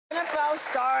show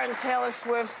starring Taylor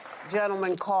Swift's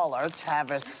gentleman caller,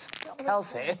 Travis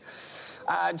Kelce,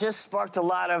 just sparked a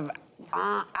lot of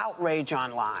outrage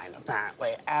online,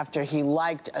 apparently, after he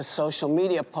liked a social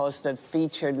media post that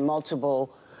featured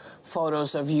multiple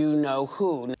photos of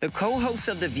you-know-who. The co-host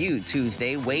of The View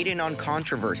Tuesday weighed in on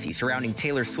controversy surrounding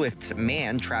Taylor Swift's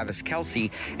man, Travis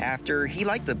Kelce, after he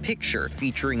liked the picture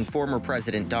featuring former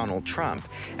President Donald Trump.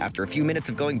 After a few minutes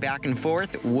of going back and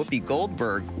forth, Whoopi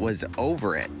Goldberg was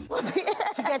over it.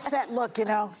 She gets that look, you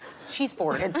know. She's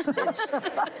bored.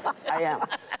 I am.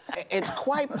 It's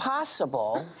quite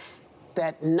possible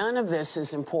that none of this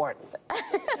is important.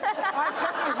 I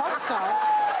certainly hope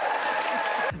so.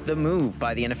 The move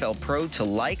by the NFL pro to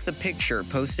like the picture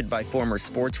posted by former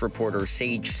sports reporter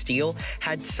Sage Steele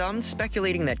had some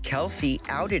speculating that Kelce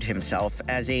outed himself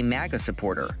as a MAGA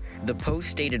supporter. The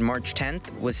post dated March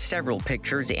 10th was several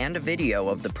pictures and a video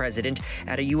of the president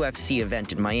at a UFC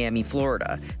event in Miami,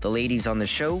 Florida. The ladies on the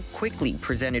show quickly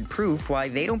presented proof why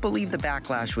they don't believe the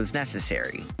backlash was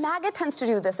necessary. MAGA tends to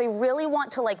do this. They really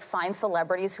want to find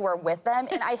celebrities who are with them,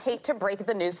 and I hate to break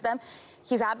the news to them.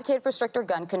 He's advocated for stricter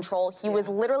gun control. He was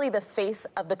literally the face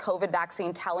of the COVID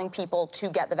vaccine, telling people to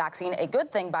get the vaccine, a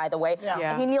good thing, by the way.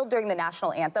 And he kneeled during the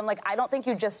national anthem. I don't think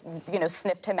you just,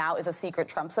 sniffed him out as a secret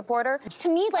Trump supporter. To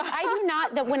me, I do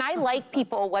not, that when I like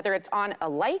people, whether it's on a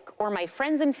like or my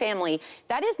friends and family,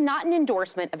 that is not an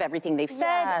endorsement of everything they've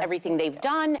said, everything they've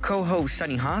done. Co-host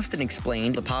Sunny Hostin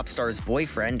explained the pop star's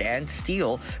boyfriend and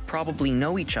Steele probably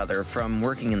know each other from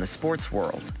working in the sports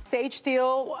world. Sage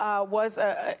Steele was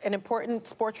an important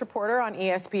sports reporter on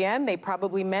ESPN. They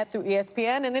probably met through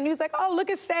ESPN, and then he was like, oh, look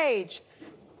at Sage.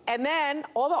 And then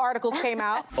all the articles came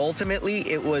out. Ultimately,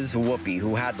 it was Whoopi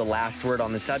who had the last word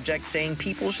on the subject, saying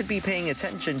people should be paying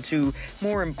attention to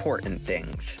more important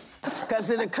things. Because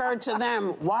it occurred to them,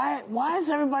 why is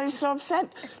everybody so upset?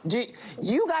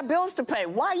 You got bills to pay.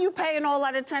 Why are you paying all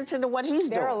that attention to what he's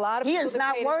doing? There are a lot of he people is that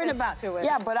not paid worried attention about to it.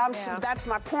 Yeah, but that's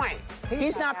my point.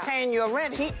 He's not paying your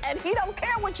rent. And he don't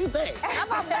care what you think. How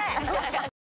about that?